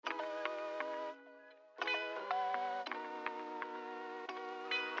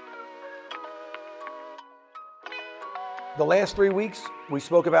The last 3 weeks, we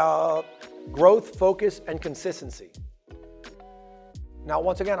spoke about growth, focus, and consistency. Now,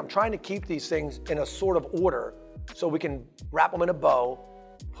 once again, I'm trying to keep these things in a sort of order so we can wrap them in a bow,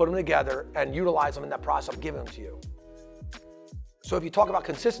 put them together, and utilize them in that process of giving them to you. So if you talk about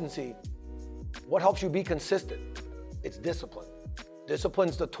consistency, what helps you be consistent? It's discipline.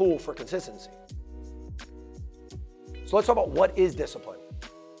 Discipline's the tool for consistency. So let's talk about what is discipline.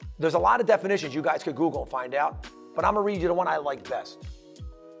 There's a lot of definitions you guys could Google and find out, but I'm gonna read you the one I like best.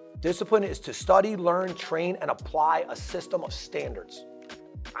 Discipline is to study, learn, train, and apply a system of standards.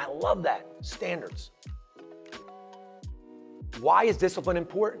 I love that, standards. Why is discipline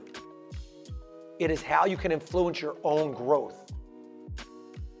important? It is how you can influence your own growth.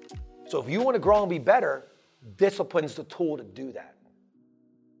 So if you want to grow and be better, discipline's the tool to do that.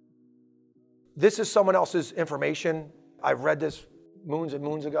 This is someone else's information. I've read this moons and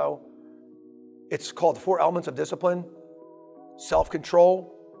moons ago. It's called the 4 Elements of Discipline: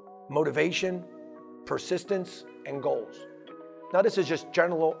 self-control, motivation, persistence, and goals. Now, this is just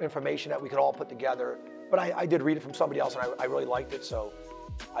general information that we could all put together, but I did read it from somebody else and I really liked it, so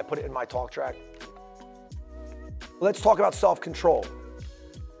I put it in my talk track. Let's talk about self-control.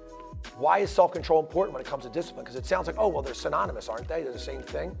 Why is self-control important when it comes to discipline? Because it sounds like, oh, well, they're synonymous, aren't they? They're the same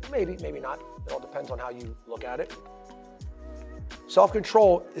thing. Maybe, maybe not. It all depends on how you look at it.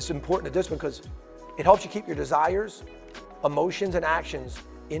 Self-control is important to discipline because it helps you keep your desires, emotions, and actions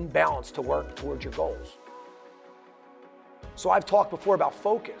in balance to work towards your goals. So I've talked before about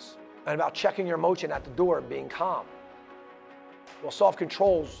focus and about checking your emotion at the door and being calm. Well,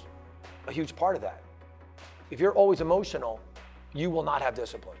 self-control's a huge part of that. If you're always emotional, you will not have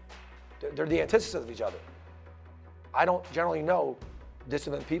discipline. They're the antithesis of each other. I don't generally know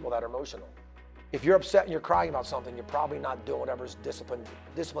disciplined people that are emotional. If you're upset and you're crying about something, you're probably not doing whatever's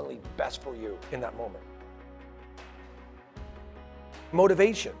disciplinedly best for you in that moment.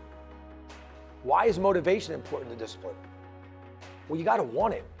 Motivation. Why is motivation important to discipline? Well, you gotta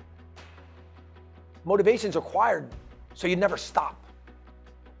want it. Motivation's required so you never stop.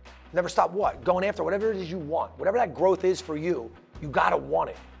 Never stop what? Going after whatever it is you want. Whatever that growth is for you, you gotta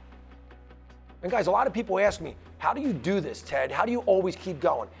want it. And guys, a lot of people ask me, how do you do this, Ted? How do you always keep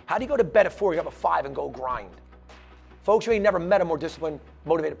going? How do you go to bed at 4, you have a 5 and go grind? Folks, you ain't never met a more disciplined,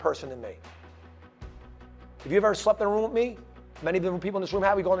 motivated person than me. If you've ever slept in a room with me, many of the people in this room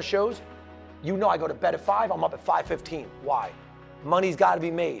have, we go on the shows, you know I go to bed at 5, I'm up at 5:15. Why? Money's gotta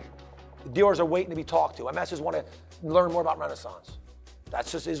be made. The dealers are waiting to be talked to. MSs wanna learn more about Renaissance. That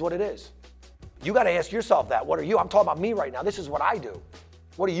just is what it is. You gotta ask yourself that. What are you? I'm talking about me right now. This is what I do.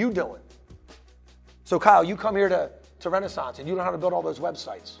 What are you doing? So Kyle, you come here to Renaissance and you learn how to build all those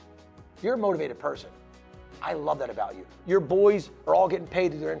websites. You're a motivated person. I love that about you. Your boys are all getting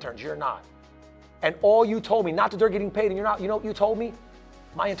paid through their interns. You're not. And all you told me, not that they're getting paid and you're not, you know what you told me?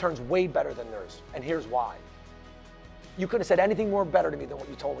 My intern's way better than theirs. And here's why. You couldn't have said anything more better to me than what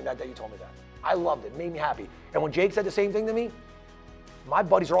you told me that day you told me that. I loved it, made me happy. And when Jake said the same thing to me, my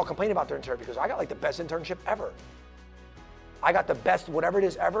buddies are all complaining about their intern because I got like the best internship ever. I got the best whatever it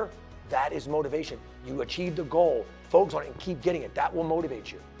is ever. That is motivation. You achieved a goal, focus on it and keep getting it. That will motivate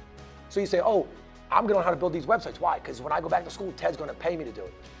you. So you say, oh, I'm gonna learn how to build these websites. Why? Because when I go back to school, Ted's gonna pay me to do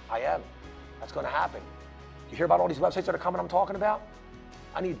it. I am. That's gonna happen. You hear about all these websites that are coming I'm talking about?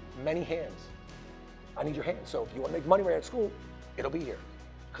 I need many hands. I need your hands. So if you wanna make money right at school, it'll be here.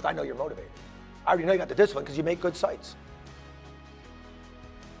 Because I know you're motivated. I already know you got the discipline because you make good sites.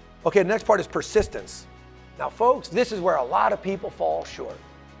 Okay, the next part is persistence. Now folks, this is where a lot of people fall short.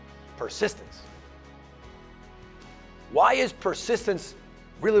 Persistence. Why is persistence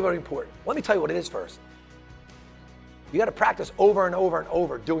really, really important? Let me tell you what it is first. You got to practice over and over and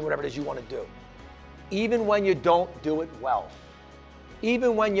over doing whatever it is you want to do. Even when you don't do it well.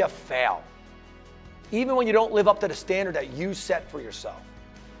 Even when you fail. Even when you don't live up to the standard that you set for yourself.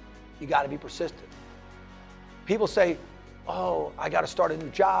 You got to be persistent. People say, oh, I got to start a new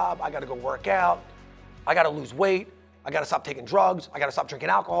job. I got to go work out. I got to lose weight. I got to stop taking drugs. I got to stop drinking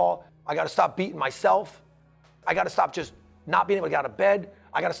alcohol. I got to stop beating myself. I got to stop just not being able to get out of bed.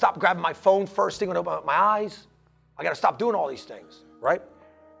 I got to stop grabbing my phone first thing when I open up my eyes. I got to stop doing all these things, right?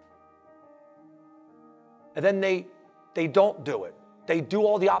 And then they don't do it. They do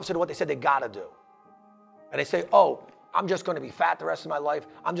all the opposite of what they said they got to do. And they say, oh, I'm just going to be fat the rest of my life.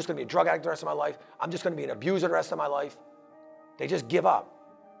 I'm just going to be a drug addict the rest of my life. I'm just going to be an abuser the rest of my life. They just give up.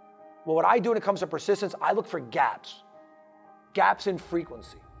 Well, what I do when it comes to persistence, I look for gaps. Gaps in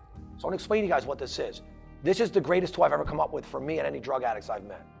frequency. So I'm going to explain to you guys what this is. This is the greatest tool I've ever come up with for me and any drug addicts I've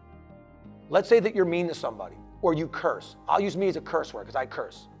met. Let's say that you're mean to somebody or you curse. I'll use me as a curse word because I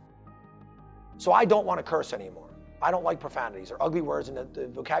curse. So I don't want to curse anymore. I don't like profanities or ugly words, and the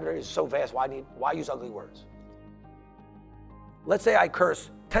vocabulary is so vast. Why use ugly words? Let's say I curse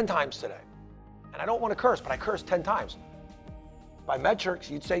 10 times today, and I don't want to curse, but I cursed 10 times. By metrics,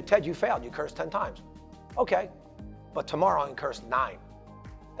 you'd say, Ted, you failed. You cursed 10 times. Okay, but tomorrow I can curse 9.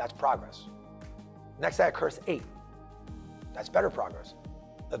 That's progress. Next day I curse 8. That's better progress.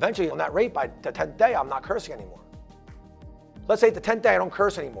 Eventually, on that rate, by the 10th day, I'm not cursing anymore. Let's say the 10th day I don't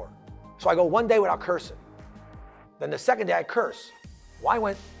curse anymore. So I go 1 day without cursing. Then the second day I curse. Why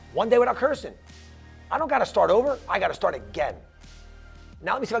went 1 day without cursing? I don't got to start over. I got to start again.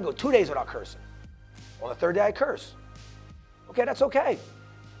 Now let me see if I go 2 days without cursing. On the third day I curse. Okay, that's okay.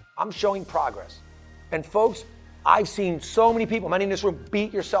 I'm showing progress. And folks, I've seen so many people, many in this room,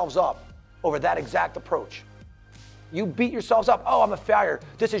 beat yourselves up over that exact approach. You beat yourselves up. Oh, I'm a failure.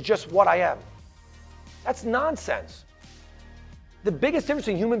 This is just what I am. That's nonsense. The biggest difference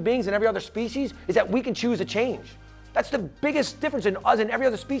in human beings and every other species is that we can choose to change. That's the biggest difference in us and every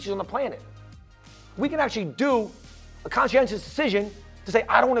other species on the planet. We can actually do a conscientious decision to say,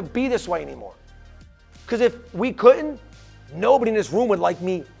 I don't want to be this way anymore. Because if we couldn't, nobody in this room would like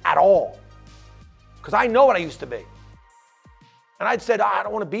me at all. Because I know what I used to be. And I'd said, I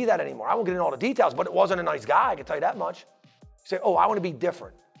don't want to be that anymore. I won't get into all the details, but it wasn't a nice guy, I can tell you that much. You say, oh, I want to be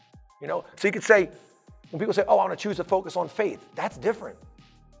different. So you could say, when people say, oh, I want to choose to focus on faith, that's different,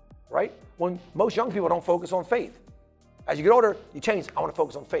 right? When most young people don't focus on faith. As you get older, you change, I want to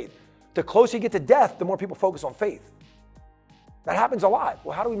focus on faith. The closer you get to death, the more people focus on faith. That happens a lot.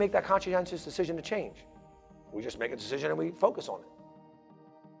 Well, how do we make that conscientious decision to change? We just make a decision and we focus on it.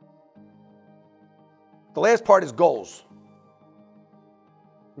 The last part is goals.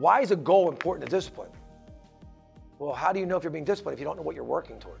 Why is a goal important to discipline? Well, how do you know if you're being disciplined if you don't know what you're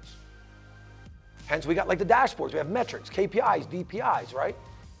working towards? Hence, we got like the dashboards. We have metrics, KPIs, DPIs, right?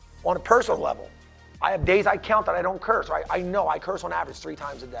 On a personal level, I have days I count that I don't curse, right? I know I curse on average 3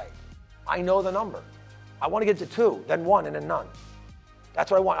 times a day. I know the number. I want to get to 2, then 1, and then none. That's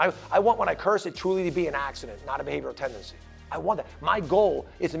what I want. I want when I curse it truly to be an accident, not a behavioral tendency. I want that. My goal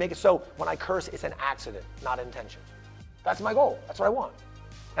is to make it so when I curse, it's an accident, not intention. That's my goal. That's what I want.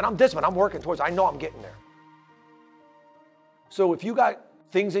 And I'm disciplined. I'm working towards it. I know I'm getting there. So if you got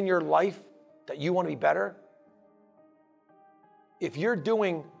things in your life that you want to be better, if you're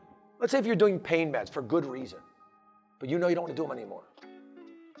doing, let's say if you're doing pain meds for good reason, but you know you don't want to do them anymore,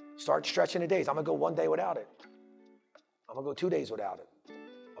 start stretching the days. I'm going to go 1 day without it. I'm going to go 2 days without it.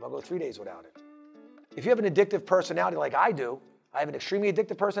 I'm going to go 3 days without it. If you have an addictive personality like I do, I have an extremely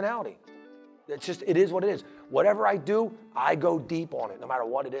addictive personality. It's just, it is what it is. Whatever I do, I go deep on it, no matter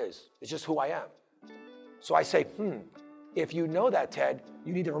what it is. It's just who I am. So I say, if you know that, Ted,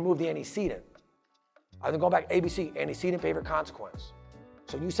 you need to remove the antecedent. I'm going back, ABC, antecedent, favorite, consequence.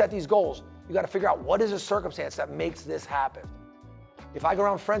 So when you set these goals, you got to figure out what is a circumstance that makes this happen. If I go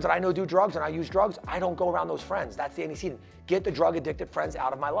around friends that I know do drugs and I use drugs, I don't go around those friends. That's the antecedent. Get the drug addicted friends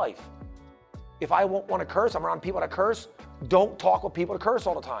out of my life. If I won't want to curse, I'm around people that curse, don't talk with people that curse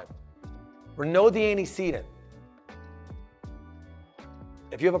all the time. Know the antecedent.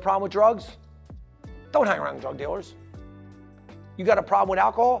 If you have a problem with drugs, don't hang around drug dealers. You got a problem with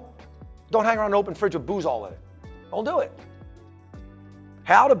alcohol, don't hang around an open fridge with booze all in it. Don't do it.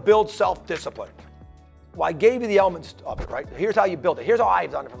 How to build self-discipline. Well, I gave you the elements of it, right? Here's how you build it. Here's how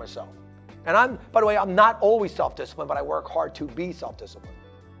I've done it for myself. And by the way, I'm not always self-disciplined, but I work hard to be self-disciplined.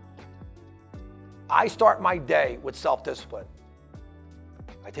 I start my day with self-discipline.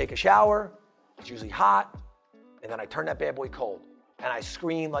 I take a shower, it's usually hot, and then I turn that bad boy cold, and I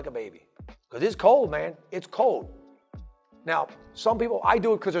scream like a baby. Because it's cold, man, it's cold. Now, some people, I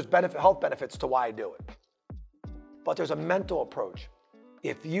do it because there's health benefits to why I do it. But there's a mental approach.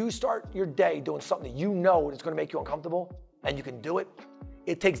 If you start your day doing something that you know is going to make you uncomfortable, and you can do it,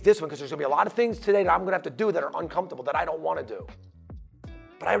 it takes discipline because there's going to be a lot of things today that I'm going to have to do that are uncomfortable that I don't want to do.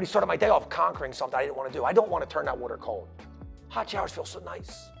 But I already started my day off conquering something I didn't want to do. I don't want to turn that water cold. Hot showers feel so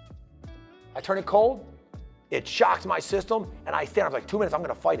nice. I turn it cold, it shocks my system, and I stand up like 2 minutes, I'm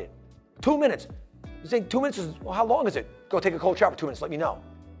going to fight it. 2 minutes. You think 2 minutes is, well, how long is it? Go take a cold shower for 2 minutes, let me know.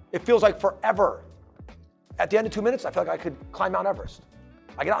 It feels like forever. At the end of 2 minutes, I feel like I could climb Mount Everest.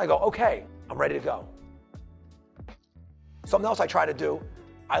 I get out and I go, okay, I'm ready to go. Something else I try to do,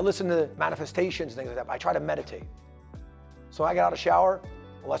 I listen to manifestations and things like that, but I try to meditate. So when I get out of the shower,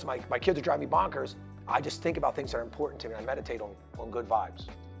 unless my kids are driving me bonkers, I just think about things that are important to me and I meditate on good vibes.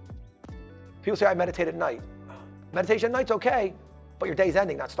 People say I meditate at night. Meditation at night's okay, but your day's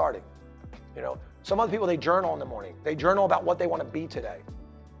ending, not starting. Some other people, they journal in the morning. They journal about what they want to be today.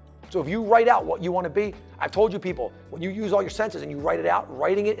 So if you write out what you want to be, I've told you people, when you use all your senses and you write it out,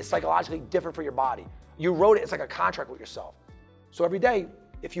 writing it is psychologically different for your body. You wrote it, it's like a contract with yourself. So every day,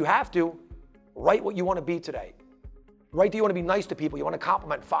 if you have to, write what you want to be today. Write that you want to be nice to people, you want to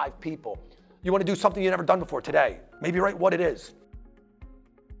compliment 5 people. You want to do something you've never done before today. Maybe write what it is.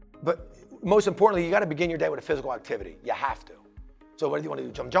 But most importantly, you got to begin your day with a physical activity. You have to. So whether you want to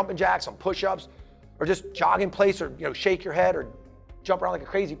do jumping jacks, some push-ups, or just jog in place, or shake your head, or jump around like a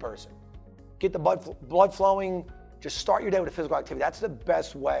crazy person. Get the blood flowing. Just start your day with a physical activity. That's the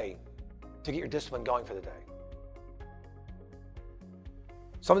best way to get your discipline going for the day.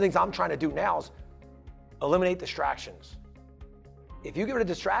 Some of the things I'm trying to do now is eliminate distractions. If you get rid of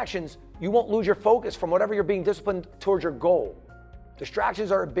distractions, you won't lose your focus from whatever you're being disciplined towards your goal.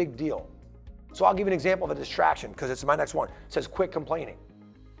 Distractions are a big deal. So I'll give you an example of a distraction because it's my next one. It says quit complaining.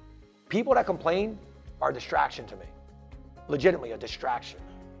 People that complain are a distraction to me. Legitimately a distraction.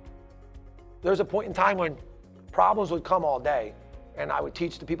 There's a point in time when problems would come all day and I would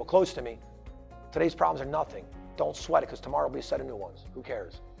teach the people close to me, today's problems are nothing. Don't sweat it because tomorrow will be a set of new ones. Who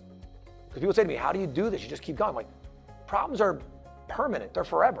cares? Because people say to me, how do you do this? You just keep going. I'm like, problems are permanent. They're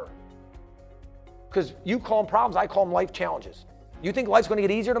forever. Because you call them problems, I call them life challenges. You think life's going to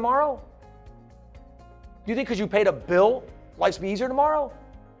get easier tomorrow? You think because you paid a bill, life's be easier tomorrow?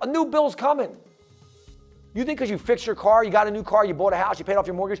 A new bill's coming. You think because you fixed your car, you got a new car, you bought a house, you paid off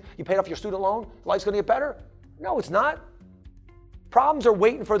your mortgage, you paid off your student loan, life's going to get better? No, it's not. Problems are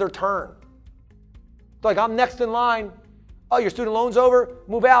waiting for their turn. Like, I'm next in line. Oh, your student loan's over?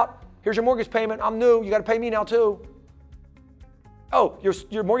 Move out. Here's your mortgage payment. I'm new. You got to pay me now too. Oh,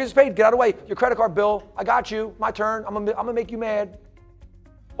 your mortgage is paid. Get out of the way. Your credit card bill. I got you. My turn. I'm gonna make you mad.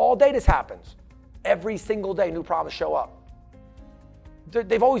 All day this happens. Every single day, new problems show up.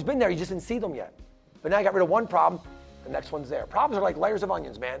 They've always been there. You just didn't see them yet. But now you got rid of one problem. The next one's there. Problems are like layers of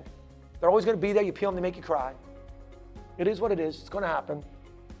onions, man. They're always going to be there. You peel them, they make you cry. It is what it is. It's going to happen.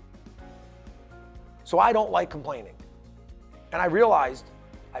 So I don't like complaining. And I realized,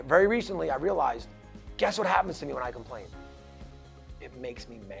 very recently, guess what happens to me when I complain? It makes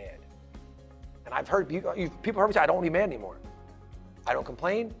me mad. And I've heard, people heard me say, I don't want to be mad anymore. I don't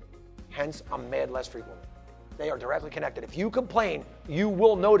complain, hence I'm mad less frequently. They are directly connected. If you complain, you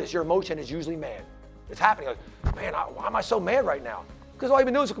will notice your emotion is usually mad. It's happening. Like, man, why am I so mad right now? Because all you've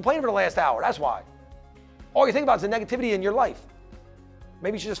been doing is complaining for the last hour. That's why. All you think about is the negativity in your life.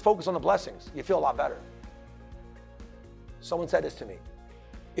 Maybe you should just focus on the blessings. You feel a lot better. Someone said this to me.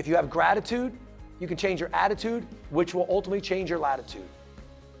 If you have gratitude, you can change your attitude, which will ultimately change your latitude.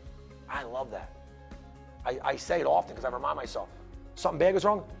 I love that. I say it often because I remind myself, something bad goes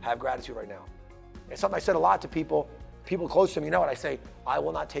wrong, have gratitude right now. It's something I said a lot to people close to me know it. I say, I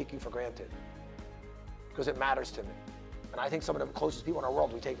will not take you for granted because it matters to me. And I think some of the closest people in our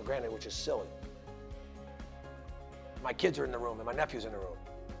world we take for granted, which is silly. My kids are in the room and my nephew's in the room.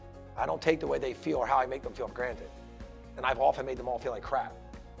 I don't take the way they feel or how I make them feel for granted. And I've often made them all feel like crap.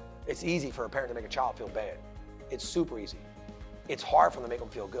 It's easy for a parent to make a child feel bad. It's super easy. It's hard for them to make them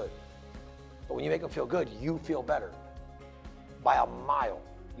feel good. But when you make them feel good, you feel better. By a mile,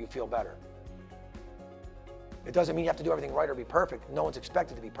 you feel better. It doesn't mean you have to do everything right or be perfect. No one's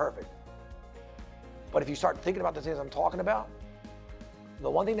expected to be perfect. But if you start thinking about the things I'm talking about, the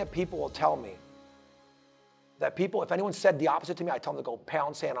one thing that people will tell me, if anyone said the opposite to me, I tell them to go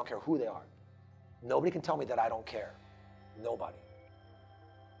pound sand, I don't care who they are. Nobody can tell me that I don't care. Nobody.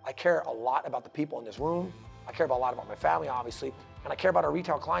 I care a lot about the people in this room. I care a lot about my family, obviously. And I care about our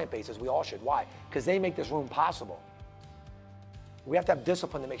retail client base, as we all should. Why? Because they make this room possible. We have to have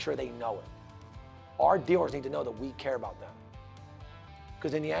discipline to make sure they know it. Our dealers need to know that we care about them.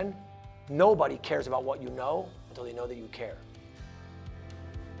 Because in the end, nobody cares about what you know until they know that you care.